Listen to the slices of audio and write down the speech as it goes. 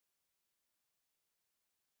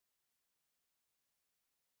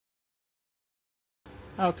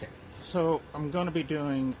Okay, so I'm going to be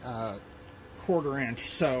doing 1/4 inch,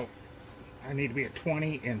 so I need to be at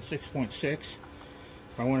 20 and 6.6.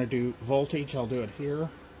 If I want to do voltage, I'll do it here.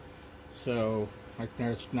 So like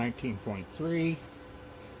there's 19.3.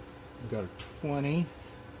 Go to 20.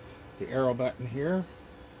 The arrow button here.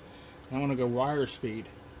 I want to go wire speed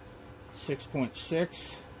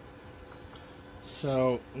 6.6.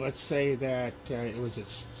 So let's say that it was at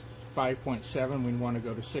 5.7. We want to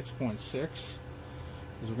go to 6.6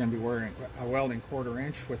 because we're going to be welding 1/4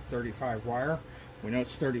 inch with 35 wire. We know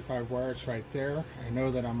it's 35 wire. It's right there. I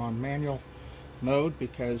know that I'm on manual mode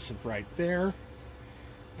because of right there,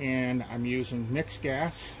 and I'm using mixed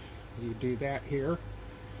gas. You do that here.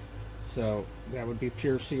 So that would be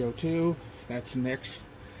pure CO2. That's mixed.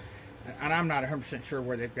 And I'm not 100% sure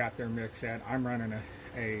where they've got their mix at. I'm running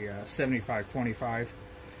a 75-25.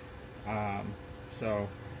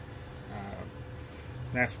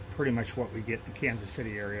 That's pretty much what we get in the Kansas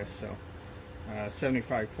City area. So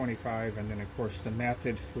 75-25, and then of course the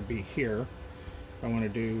method would be here. If I want to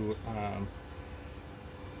do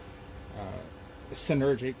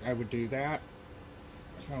synergic, I would do that.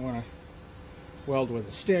 If I want to weld with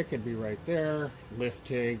a stick, it'd be right there. Lift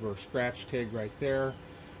TIG or scratch TIG right there.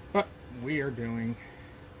 But we are doing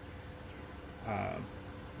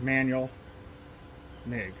manual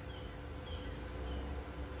MIG.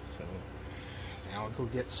 So now I'll go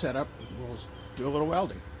get set up and we'll do a little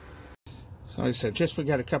welding. So like I said, just we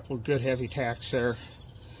got a couple of good heavy tacks there.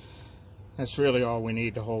 That's really all we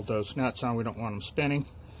need to hold those nuts on. We don't want them spinning.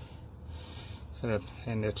 So,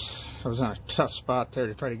 and I was on a tough spot there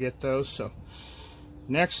to try to get those. So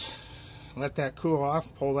next, let that cool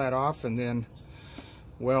off, pull that off, and then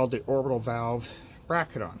weld the orbital valve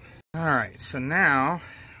bracket on. Alright, so now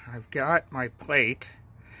I've got my plate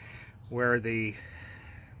where the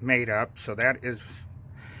made up, so that is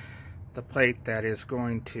the plate that is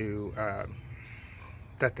going to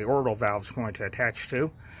that the orbital valve is going to attach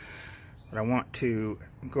to. But I want to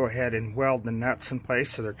go ahead and weld the nuts in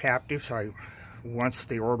place so they're captive, so once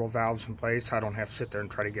the orbital valve's in place, I don't have to sit there and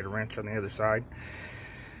try to get a wrench on the other side.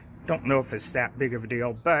 Don't know if it's that big of a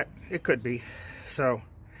deal, but it could be. So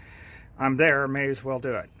I'm there, may as well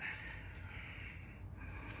do it.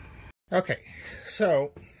 Okay,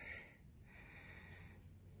 so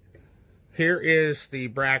here is the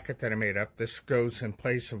bracket that I made up. This goes in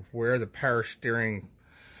place of where the power steering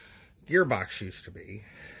gearbox used to be.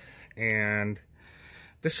 And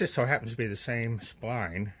this just so happens to be the same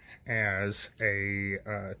spline as a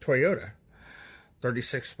Toyota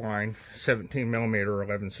 36 spline, 17 millimeter,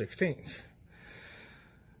 11/16.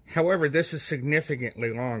 However, this is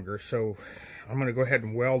significantly longer, so I'm going to go ahead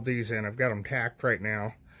and weld these in. I've got them tacked right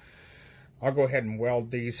now. I'll go ahead and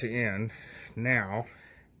weld these in now,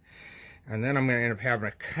 and then I'm going to end up having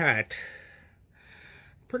to cut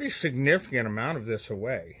a pretty significant amount of this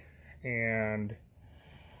away. And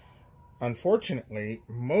unfortunately,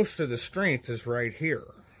 most of the strength is right here,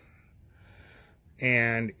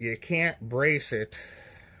 and you can't brace it.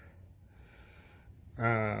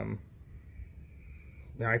 Now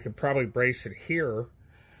I could probably brace it here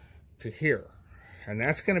to here, and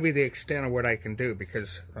that's going to be the extent of what I can do,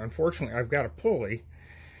 because unfortunately I've got a pulley.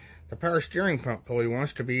 The power steering pump pulley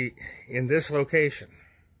wants to be in this location.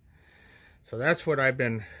 So that's what I've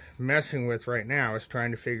been messing with right now, is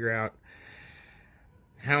trying to figure out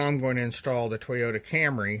how I'm going to install the Toyota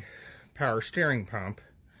Camry power steering pump,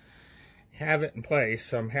 have it in place.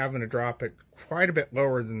 So I'm having to drop it quite a bit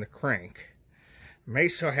lower than the crank. May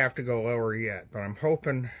still have to go lower yet, but I'm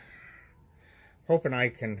hoping I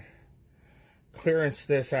can clearance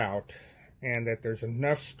this out and that there's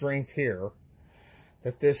enough strength here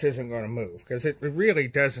that this isn't going to move, because it really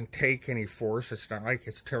doesn't take any force. It's not like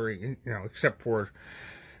it's tearing, you know, except for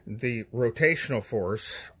the rotational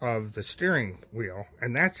force of the steering wheel,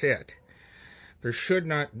 and that's it. There should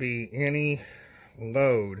not be any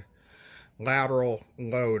load, lateral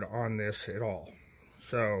load on this at all.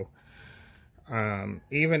 So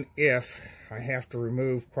even if I have to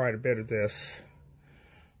remove quite a bit of this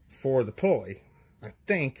for the pulley, I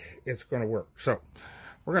think it's going to work. So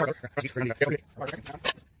we're going to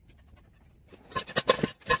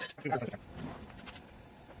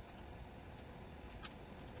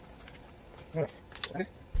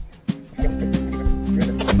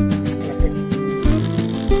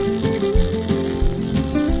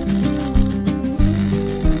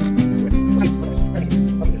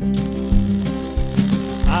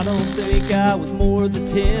I don't think I was more than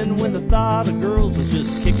 10 when the thought of girls was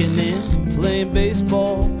just kicking in. Playing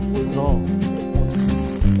baseball was all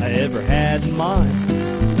I ever had in mind,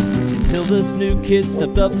 until this new kid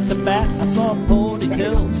stepped up to bat. I saw a pony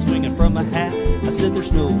ponytail swinging from a hat. I said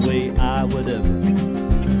there's no way I would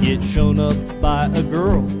ever get shown up by a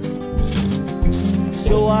girl.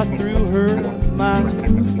 So I threw her my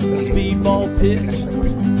speedball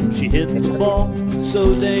pitch. She hit the ball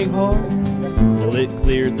so dang hard, well, it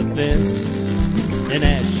cleared the fence. And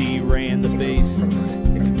as she ran the bases,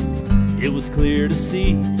 it was clear to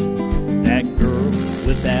see that girl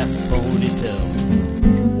with that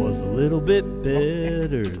ponytail was a little bit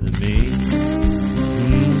better than me.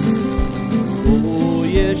 Oh,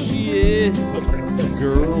 yes, she is. The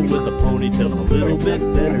girl with the ponytail's a little bit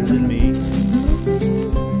better than me.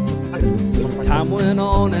 Time went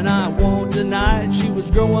on and I won't deny it. She was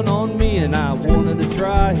growing on me and I wanted to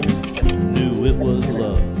try it. Knew it was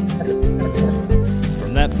love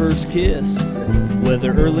from that first kiss.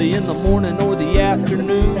 Whether early in the morning or the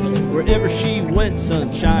afternoon, wherever she went,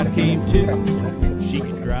 sunshine came too. She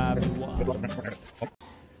could drive and watch.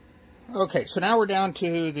 Okay, so now we're down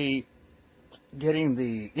to the getting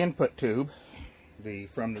the input tube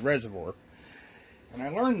from the reservoir. And I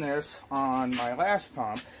learned this on my last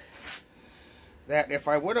pump, that if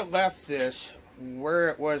I would have left this where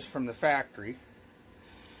it was from the factory,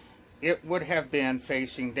 it would have been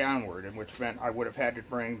facing downward, and which meant I would have had to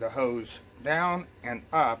bring the hose down and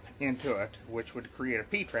up into it, which would create a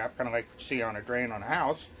P-trap, kind of like you see on a drain on a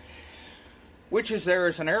house, which is there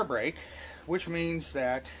as an air brake, which means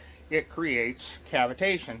that it creates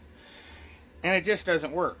cavitation, and it just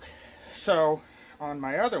doesn't work. So on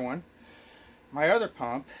my other one, my other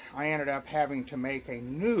pump, I ended up having to make a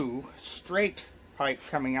new straight pipe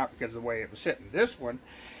coming out because of the way it was sitting. This one,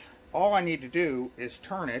 all I need to do is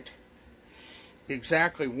turn it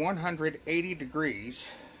exactly 180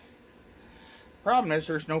 degrees. Problem is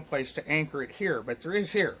there's no place to anchor it here, but there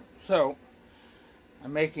is here. So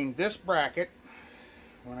I'm making this bracket.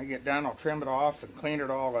 When I get done, I'll trim it off and clean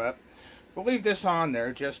it all up. We'll leave this on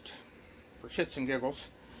there just for shits and giggles.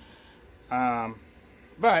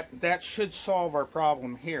 But that should solve our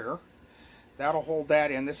problem here. That'll hold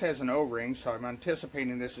that in. This has an O-ring, so I'm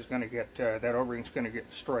anticipating this is going to get, that O-ring's going to get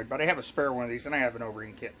destroyed. But I have a spare one of these, and I have an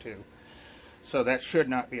O-ring kit too. So that should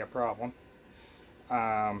not be a problem.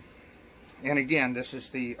 And again, this is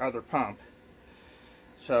the other pump.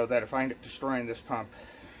 So that if I end up destroying this pump,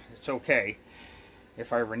 it's okay.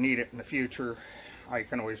 If I ever need it in the future, I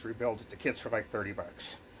can always rebuild it. The kits are like 30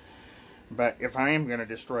 bucks. But if I am going to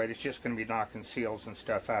destroy it, it's just going to be knocking seals and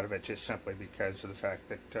stuff out of it, just simply because of the fact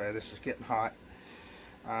that this is getting hot.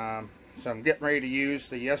 So I'm getting ready to use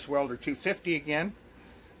the Yeswelder 250 again.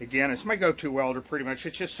 Again, it's my go-to welder pretty much.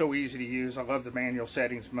 It's just so easy to use. I love the manual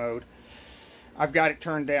settings mode. I've got it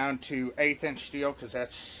turned down to 1/8 inch steel because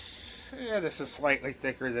that's, yeah, this is slightly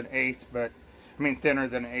thicker than 1/8, but I mean thinner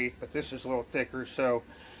than 1/8, but this is a little thicker, so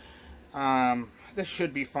this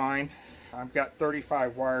should be fine. I've got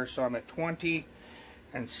 35 wires, so I'm at 20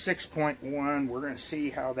 and 6.1. We're going to see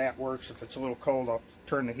how that works. If it's a little cold, I'll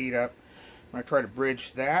turn the heat up. I'm going to try to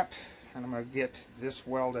bridge that, and I'm going to get this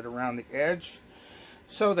welded around the edge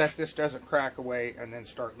so that this doesn't crack away and then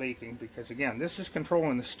start leaking, because again, this is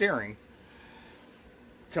controlling the steering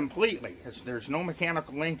completely. There's no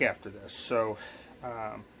mechanical link after this. So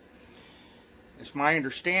it's my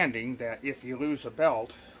understanding that if you lose a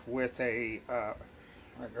belt with a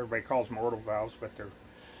everybody calls them orbital valves, but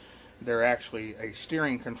they're actually a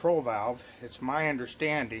steering control valve. It's my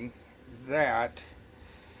understanding that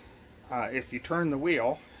if you turn the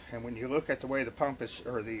wheel, and when you look at the way the pump is,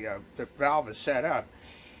 or the valve is set up,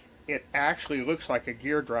 it actually looks like a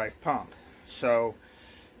gear drive pump. So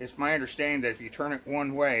it's my understanding that if you turn it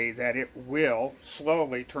one way, that it will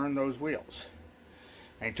slowly turn those wheels.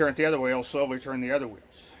 And you turn it the other way, it'll slowly turn the other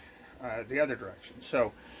wheels, the other direction.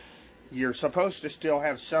 So you're supposed to still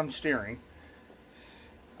have some steering,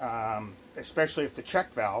 especially if the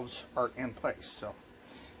check valves are in place. So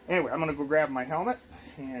anyway, I'm going to go grab my helmet,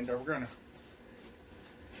 and we're going to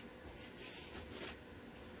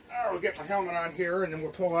we'll get my helmet on here, and then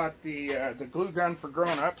we'll pull out the glue gun for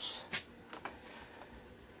grown-ups.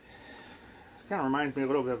 Kind of reminds me a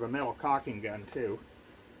little bit of a metal caulking gun too.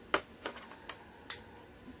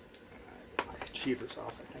 Cheaters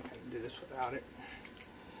off. I think I can do this without it.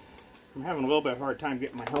 I'm having a little bit of a hard time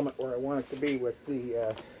getting my helmet where I want it to be with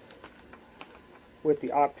the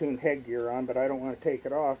Optune headgear on, but I don't want to take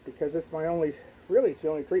it off because it's my only, really it's the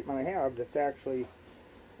only treatment I have that's actually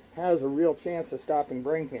has a real chance of stopping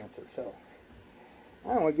brain cancer. So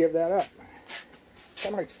I don't want to give that up. I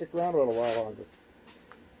might stick around a little while longer.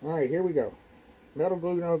 Alright, here we go. Metal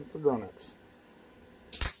glue gun for grown-ups.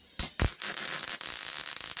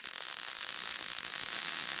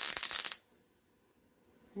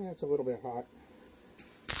 That's a little bit hot.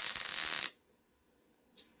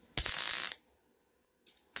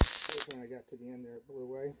 I got to the end there, it blew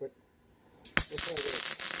away, but it's all good.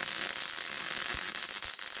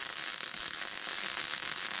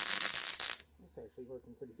 It's actually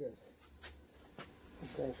working pretty good.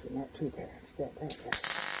 It's actually not too bad. It's about right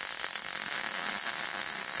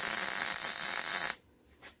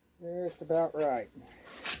there. Just about right.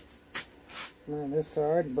 And on this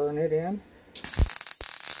side, burn it in.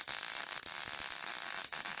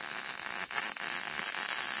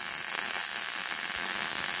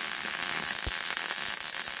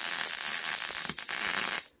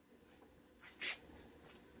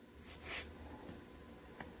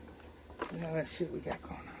 Now let's see what we got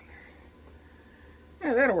going on there.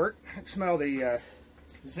 Yeah, that'll work. I can smell the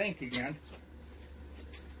zinc again.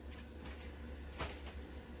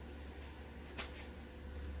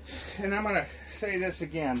 And I'm going to say this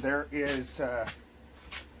again. There is,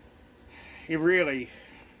 you really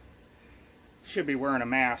should be wearing a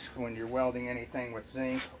mask when you're welding anything with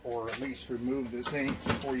zinc, or at least remove the zinc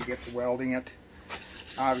before you get to welding it.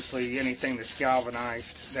 Obviously, anything that's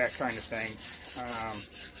galvanized, that kind of thing.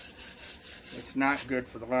 It's not good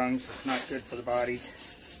for the lungs. It's not good for the body.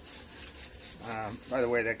 By the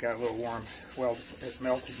way, that got a little warm. Well, it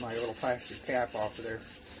melted my little plastic cap off of there.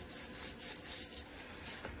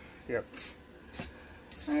 Yep.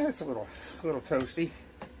 It's a little toasty.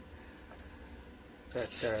 But,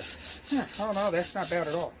 yeah, oh no, that's not bad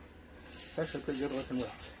at all. It's actually a pretty good looking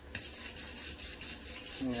weld.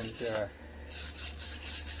 And,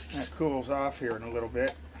 that cools off here in a little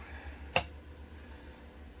bit.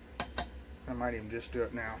 I might even just do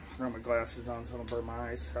it now. Throw my glasses on so I don't burn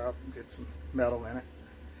my eyes up and get some metal in it.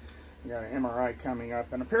 You got an MRI coming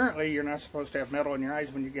up, and apparently you're not supposed to have metal in your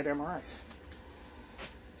eyes when you get MRIs.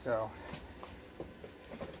 So,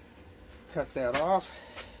 cut that off.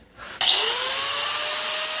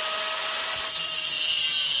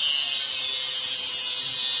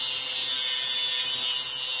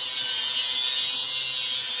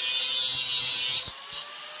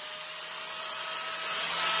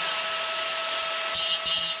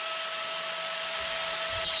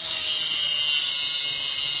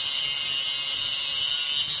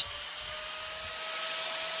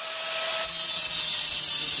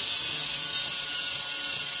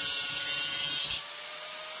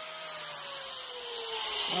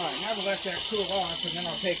 Alright, now we'll let that cool off, and then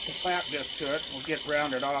I'll take the flap disc to it. We'll get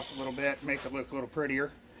rounded off a little bit, make it look a little prettier.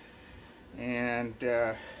 And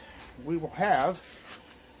we will have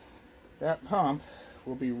that pump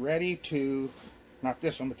will be ready to, not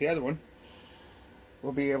this one, but the other one,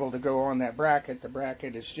 we'll be able to go on that bracket. The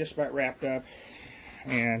bracket is just about wrapped up,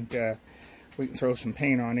 and we can throw some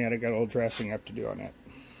paint on it. I got a little dressing up to do on it.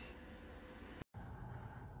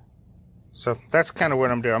 So that's kind of what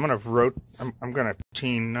I'm doing. I'm gonna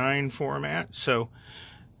T9 format. So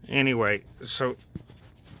anyway, so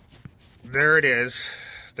there it is.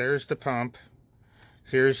 There's the pump.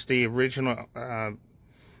 Here's the original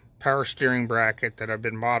power steering bracket that I've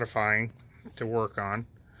been modifying to work on.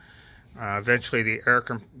 Eventually the air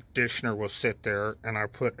conditioner will sit there, and I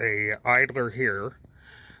put a idler here.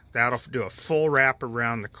 That'll do a full wrap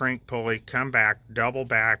around the crank pulley, come back, double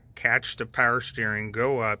back, catch the power steering,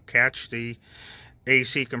 go up, catch the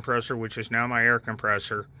AC compressor, which is now my air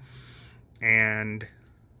compressor, and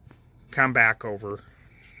come back over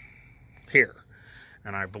here.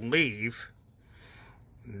 And I believe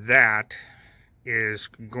that is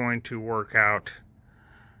going to work out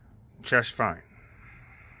just fine.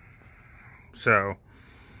 So,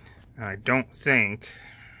 I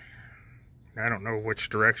don't know which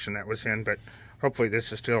direction that was in, but hopefully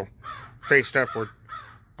this is still faced upward.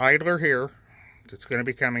 Idler here, it's going to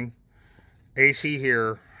be coming. AC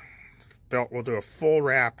here. Belt will do a full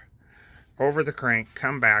wrap over the crank,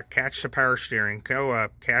 come back, catch the power steering, go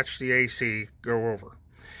up, catch the AC, go over.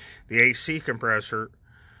 The AC compressor,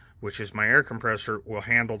 which is my air compressor, will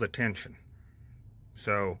handle the tension.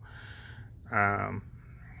 So, I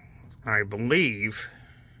believe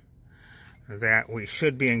that we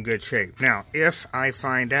should be in good shape. Now, if I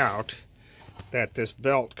find out that this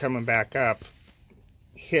belt coming back up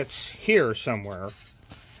hits here somewhere,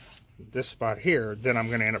 this spot here, then I'm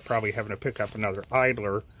going to end up probably having to pick up another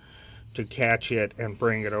idler to catch it and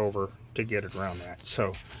bring it over to get it around that.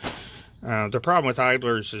 So, the problem with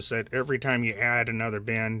idlers is that every time you add another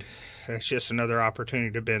bend, it's just another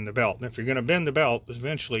opportunity to bend the belt. And if you're going to bend the belt,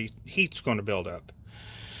 eventually heat's going to build up.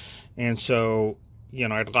 And so, you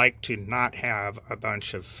know, I'd like to not have a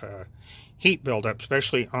bunch of heat buildup,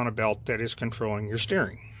 especially on a belt that is controlling your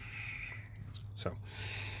steering. So,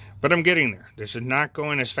 but I'm getting there. This is not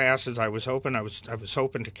going as fast as I was hoping. I was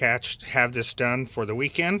hoping to have this done for the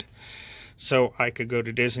weekend. so I could go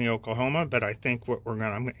to Disney, Oklahoma. But I think what I'm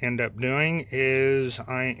going to end up doing is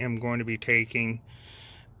I am going to be taking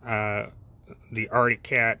the Arctic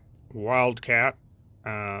Cat Wildcat.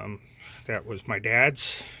 That was my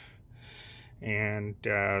dad's, and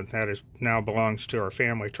that is now belongs to our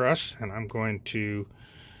family trust, and I'm going to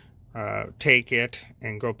take it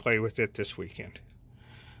and go play with it this weekend.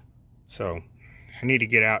 So I need to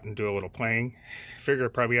get out and do a little playing. Figure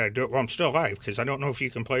probably I'd do it while I'm still alive, because I don't know if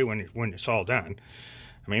you can play when it's all done.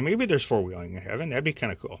 I mean, maybe there's four-wheeling in heaven. That'd be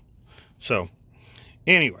kind of cool. So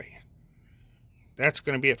anyway, that's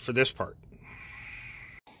going to be it for this part.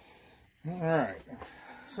 Alright,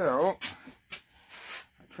 so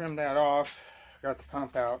I trimmed that off, got the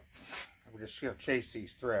pump out. I'm just going to chase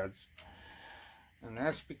these threads. And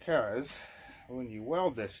that's because when you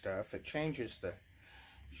weld this stuff, it changes the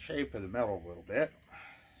shape of the metal a little bit.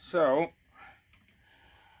 So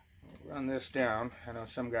run this down. I know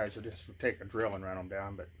some guys will just take a drill and run them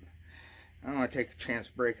down, but I don't want to take a chance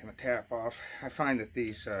breaking the tap off. I find that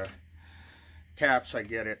these taps I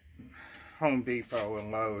get at Home Depot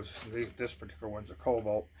and Lowe's, this particular one's a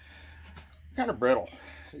Cobalt, kind of brittle,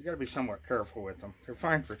 so you got to be somewhat careful with them. They're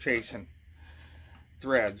fine for chasing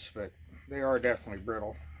threads, but they are definitely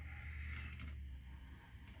brittle.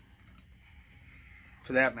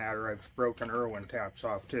 For that matter, I've broken Irwin taps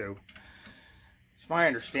off too. It's my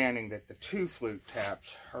understanding that the 2 flute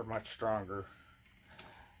taps are much stronger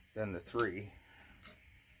than the 3.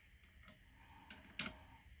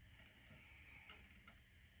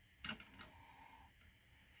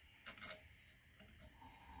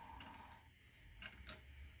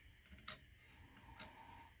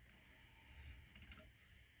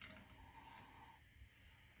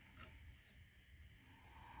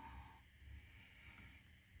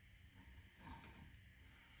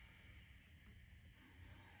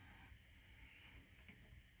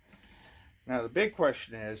 Now the big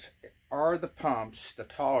question is, are the pumps, the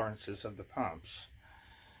tolerances of the pumps,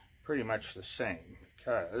 pretty much the same?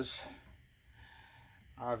 Because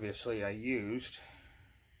obviously I used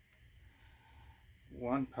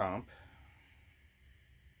one pump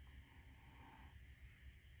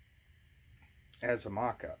as a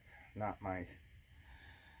mock-up, not my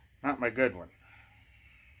good one.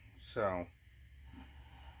 So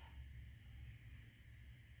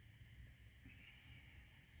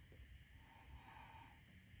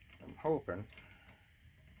I'm hoping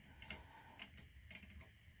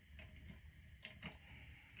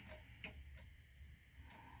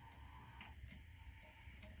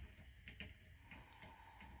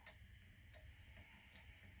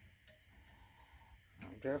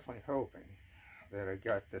definitely hoping that I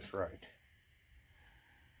got this right.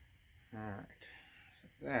 Alright,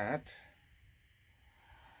 so that,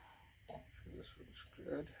 make sure this one's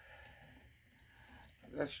good.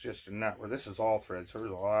 That's just a nut where this is all thread, so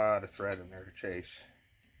there's a lot of thread in there to chase.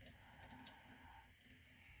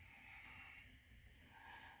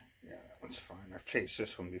 Yeah, that one's fine. I've chased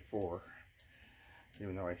this one before,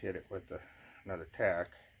 even though I hit it with another tack.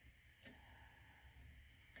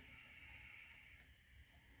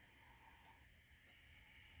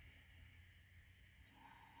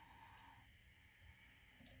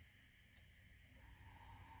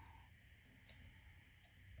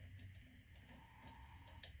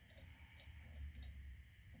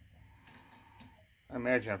 I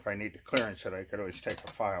imagine if I need to clearance it, I could always take a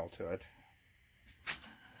file to it.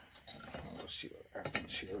 We'll see what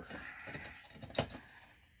happens here. Get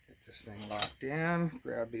this thing locked in,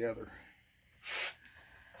 grab the other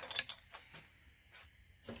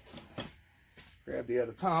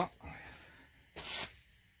pump.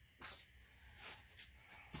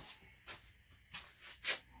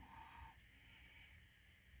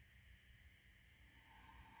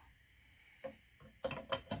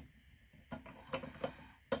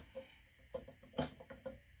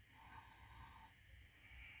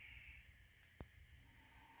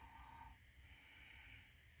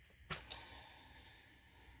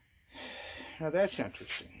 Now that's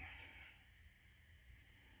interesting.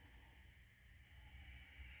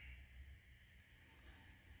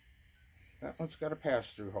 That one's got a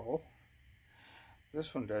pass-through hole.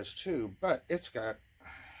 This one does too, but it's got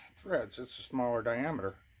threads. It's a smaller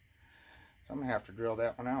diameter. So I'm going to have to drill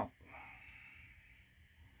that one out.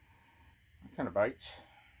 That kind of bites.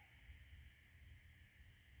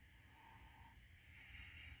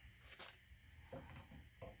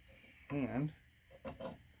 And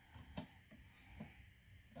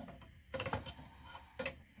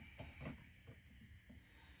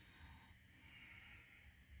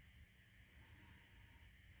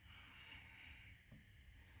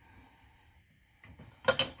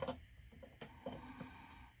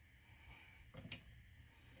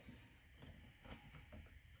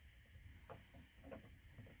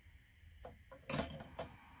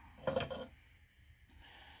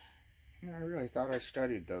really thought I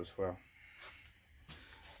studied those well.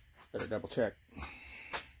 Better double check.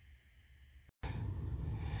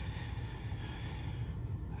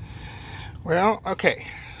 Well, okay,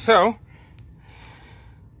 so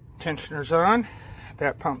tensioner's on,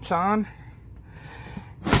 that pump's on,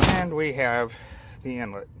 and we have the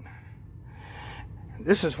inlet.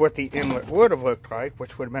 This is what the inlet would have looked like,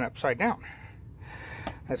 which would have been upside down.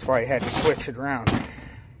 That's why I had to switch it around.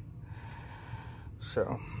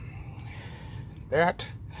 So that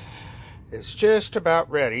is just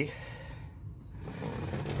about ready.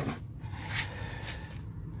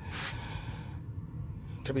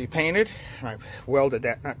 To be painted. I've welded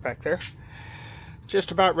that nut back there.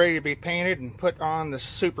 Just about ready to be painted and put on the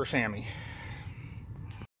Super Sammy.